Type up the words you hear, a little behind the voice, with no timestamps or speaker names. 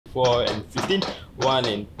4 and 15. 1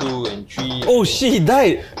 and 2 and 3. Oh shit, he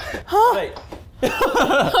died! Huh? Right.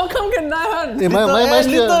 How come can die?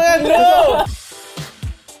 Little N, no!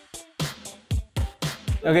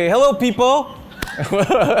 Okay, hello people!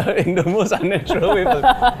 In the most unnatural way.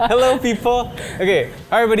 Hello people! Okay,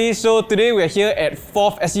 hi everybody. So today we are here at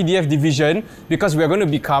 4th SCDF Division because we are going to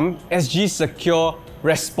become SGSecure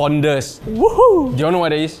responders. Woohoo! Do you know what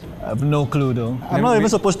that is? I have no clue though. I'm not even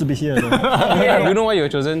supposed to be here though. Do you know why you were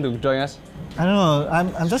chosen to join us? I don't know,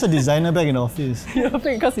 I'm just a designer back in the office. You're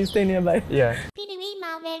because you stay nearby. Yeah.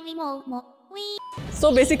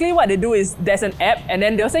 So basically what they do is there's an app and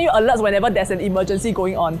then they'll send you alerts whenever there's an emergency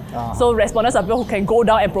going on. So responders are people who can go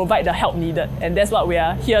down and provide the help needed. And that's what we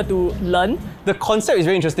are here to learn. The concept is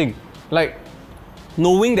very interesting. Like,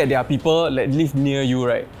 knowing that there are people that live near you,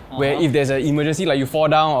 right? Where if there's an emergency, like you fall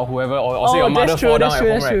down or whoever, or say your mother fall down at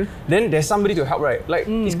home, right? Then there's somebody to help, right? Like,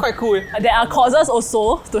 it's quite cool. There are courses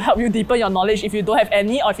also to help you deepen your knowledge if you don't have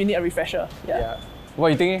any or if you need a refresher. Yeah. What are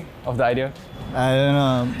you thinking of the idea? I don't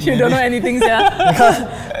know. You don't know anything, yeah? Because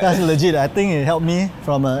that's legit. I think it helped me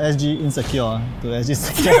from SG Insecure to SG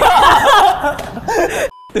Secure.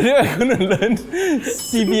 Today we're going to learn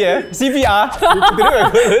CPR. Today we're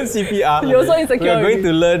going to learn CPR. You're also insecure. We're going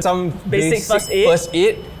to learn some basic first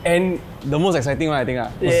aid. And the most exciting one, I think,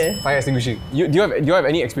 was fire extinguishing. Do you have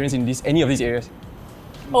any experience in any of these areas?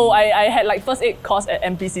 Oh, I had like first aid course at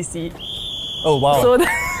MPCC. Oh wow. So I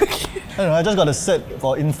don't know, I just got a set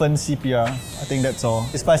for infant CPR. I think that's all.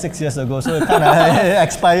 It's 5-6 years ago, so it kind of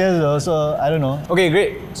expires though, so I don't know. Okay,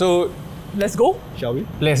 great. So, let's go. Shall we?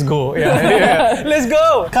 let's go. Yeah. Let's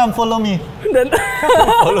go. Come, follow me. Then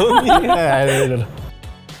Follow me. I don't know.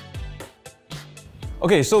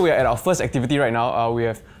 Okay, so we are at our first activity right now. We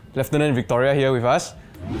have Lieutenant Victoria here with us.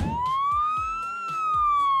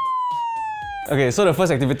 Okay, so the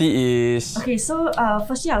first activity is... Okay, so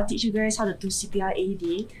firstly I'll teach you guys how to do CPR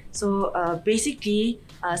AED. So basically,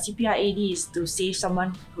 CPR AED is to save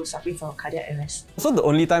someone who's suffering from cardiac arrest. So the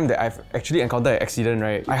only time that I've actually encountered an accident,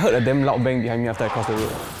 right? I heard a damn loud bang behind me after I crossed the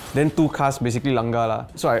road. Then 2 cars basically langgar lah.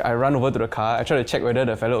 So I run over to the car, I try to check whether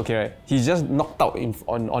the fellow okay, right? He's just knocked out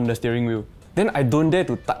on the steering wheel. Then I don't dare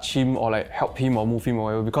to touch him or like help him or move him or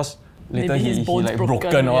whatever because later he like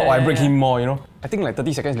broken or I break him more, you know. I think like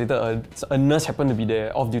 30 seconds later, a nurse happened to be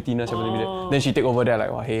there, off-duty nurse happened to be there. Then she take over there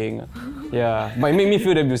like, wow, heng. Yeah, but it made me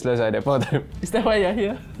feel damn useless at that point of time. is that why you're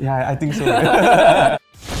here? Yeah, I think so.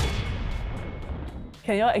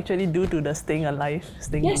 Can you all actually do to the staying alive?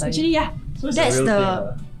 Yes, actually, yeah. So that's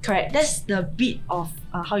the correct. That's the bit of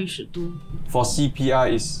how you should do. For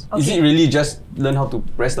CPR is it really just learn how to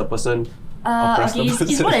press the person? Okay,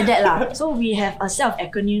 it's more than that lah. So we have a set of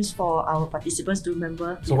acronyms for our participants to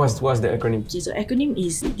remember. So what's the acronym? Okay, so acronym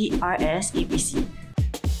is DRS-ABC.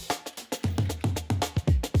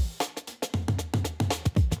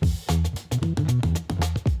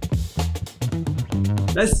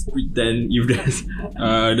 Let's pretend if there's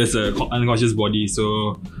a unconscious body.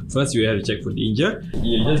 So first you have to check for danger.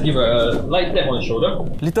 You just give a light tap on the shoulder.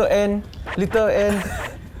 Little N.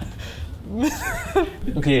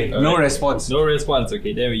 Okay, no response. No response.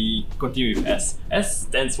 Okay, then we continue with S. S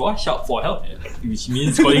stands for shout for help, which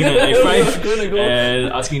means calling 995 and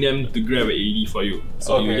asking them to grab an AED for you.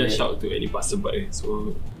 So you just shout to any passerby.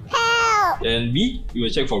 So help. Then B, you will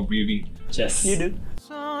check for breathing, chest. You do.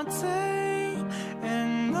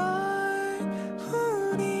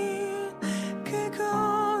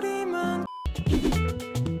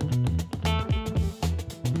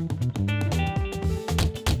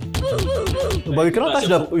 But we cannot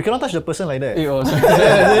touch the person like that. 3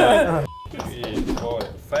 and 4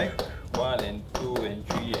 and 5. 1 and 2 and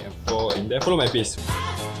 3 and 4 and then follow my pace.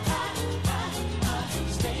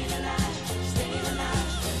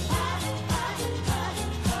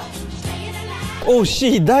 Oh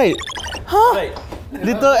shit, he died! Huh? Right.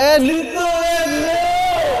 Little N!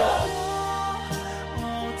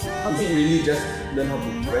 How do you really just learn how to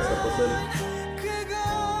press the person?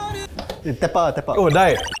 Tap out. Oh,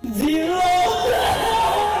 died! 0!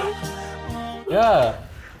 Yeah.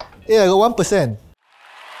 Yeah, I got 1%.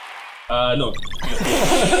 No.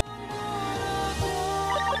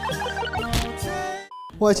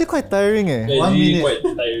 Well, actually quite tiring eh. Yeah, 1 minute. Quite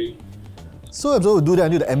tiring. So I'm supposed to do that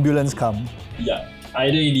until the ambulance come. Yeah.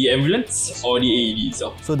 Either in the ambulance or the AED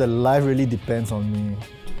itself. So the life really depends on me.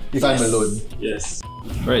 If I'm alone. Yes.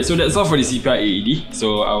 Alright, so that's all for the CPR AED.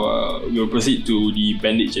 So we'll proceed to the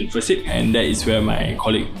bandage and first aid, and that is where my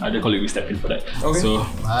other colleague will step in for that. Okay. So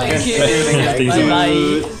Thank you. thanks so much.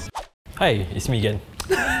 Bye. Hi, it's me again.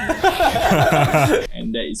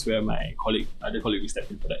 And that is where my other colleague will step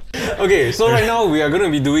in for that. Okay, so right now we are going to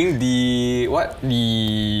be doing the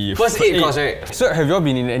first aid course, right? So have you all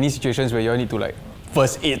been in any situations where you all need to like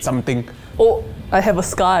first aid something? Oh, I have a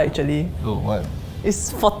scar actually. Oh, what?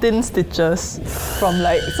 It's 14 stitches from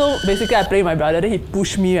like, so basically I played with my brother, then he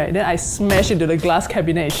pushed me, right? Then I smashed into the glass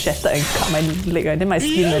cabinet, it shattered and cut my leg, right? Then my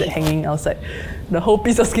skin like that hanging outside. The whole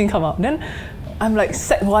piece of skin come out. Then I'm like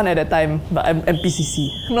Sec 1 at that time, but I'm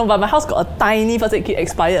MPCC. No, but my house got a tiny first aid kit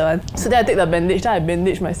expired one. So then I take the bandage, then I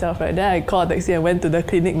bandage myself, right? Then I called a taxi and went to the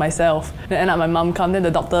clinic myself. Then end up my mum come, then the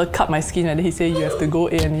doctor cut my skin and then he said you have to go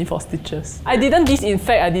A&E for stitches. I didn't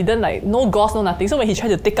disinfect, I didn't like, no gauze, no nothing. So when he tried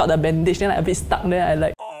to take out the bandage, then I a bit stuck there, I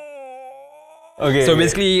like... Okay. So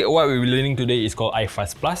basically, what we're learning today is called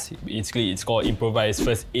IFAS Plus. Basically, it's called Improvised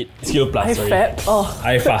First Aid Skill Plus. IFAP? Oh.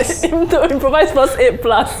 IFAS. Improvised First Aid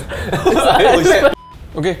Plus.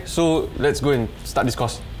 Okay, so let's go and start this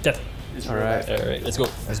course. Yeah. Alright, let's go.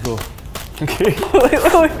 Let's go. Okay.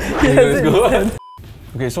 Let's go.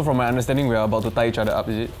 Okay, so from my understanding, we are about to tie each other up,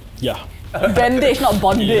 is it? Yeah. Bandage, not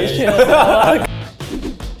bondage.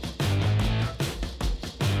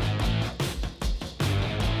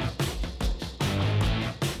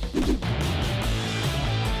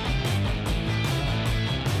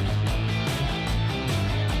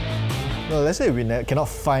 No, let's say we cannot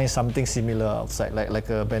find something similar outside, like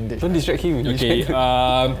a bandage. Don't distract him. Okay.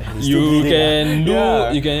 You bleeding, can do.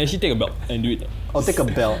 Yeah. You can actually take a belt and do it. I'll take a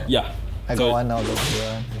belt. Yeah. I got one now. Let's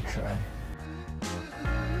try.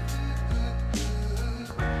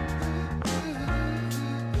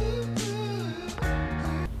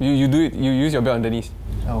 You do it. You use your belt underneath.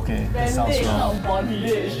 Okay, that sounds Bandage, wrong. not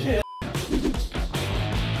bondage.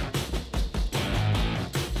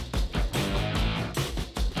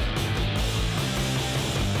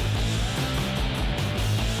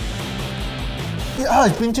 Ah,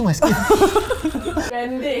 it's pinching my skin.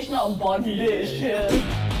 Bandage, not bondage.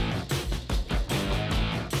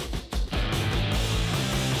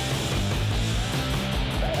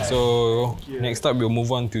 So next up, we'll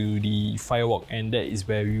move on to the firewalk, and that is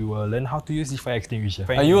where we will learn how to use the fire extinguisher.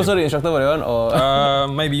 Are you also the instructor for that one, or?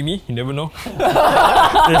 Might be me. You never know.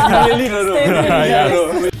 Really don't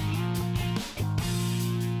know.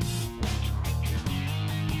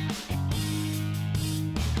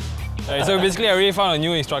 Alright, so basically, I already found a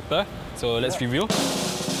new instructor. So let's review.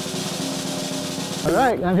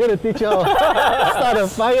 Alright, I'm here to teach you how to start a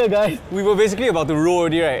fire, guys. We were basically about to roll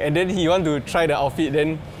already, right? And then he want to try the outfit,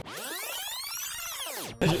 then...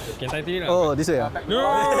 Can I tighten it? Oh, this way.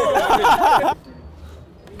 No!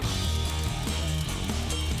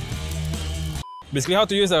 Basically, how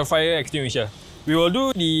to use a fire extinguisher. We will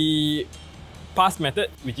do the PASS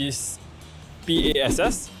method, which is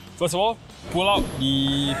PASS. First of all, pull out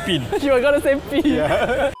the pin. You were gonna say P.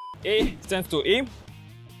 Yeah. A stands to aim.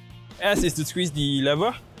 S is to squeeze the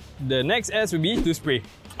lever. The next S will be to spray.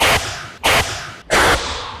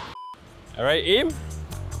 Alright, aim.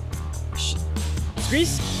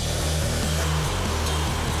 Squeeze.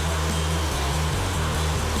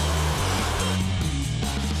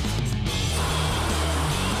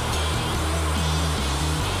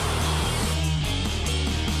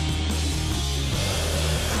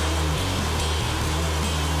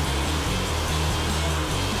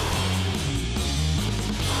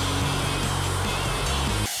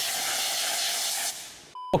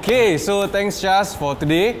 Okay, so thanks Shaz for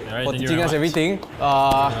today, Alright, for thank you teaching very us much. everything.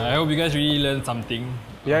 I hope you guys really learned something.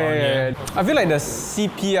 Yeah. I feel like the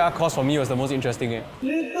CPR course for me was the most interesting.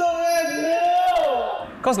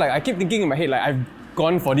 Cause like I keep thinking in my head like I've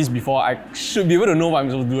gone for this before, I should be able to know what I'm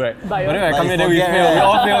supposed to do, right? But then when I come here, then we fail. We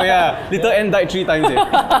all fail, yeah. Little N died 3 times.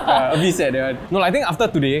 Yeah, a bit sad. Yeah. No, I think after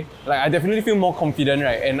today, like I definitely feel more confident,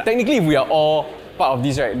 right? And technically, if we are all part of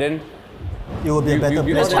this, right, then It will be a better you-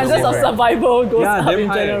 The place. you- chances of survival goes Yeah, up damn in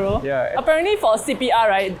high. general. Yeah. Apparently for CPR,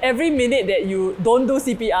 right, every minute that you don't do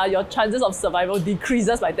CPR, your chances of survival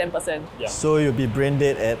decreases by 10%. So you'll be brain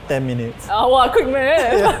dead at 10 minutes. Wow, quick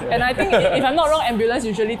man! And I think if I'm not wrong, ambulance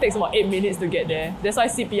usually takes about 8 minutes to get there. That's why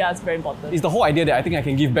CPR is very important. it's the whole idea that I think I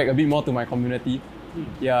can give back a bit more to my community.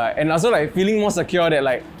 Yeah, and also like feeling more secure that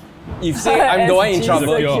like, if say I'm the one in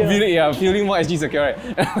trouble, SGSecure. feeling more SG secure, right?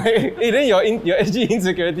 Hey, then your SG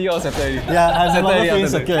insecurity all settled. Yeah, I'm Settled never already, feeling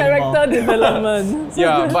settled. secure anymore. Character development.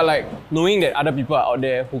 Yeah, but like knowing that other people are out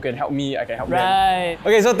there who can help me, I can help them. Right.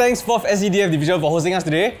 Okay, so thanks 4th SCDF Division for hosting us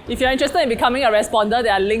today. If you're interested in becoming a responder,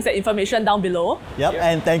 there are links and information down below. Yep,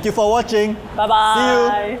 and thank you for watching. Bye bye.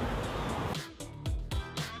 See you.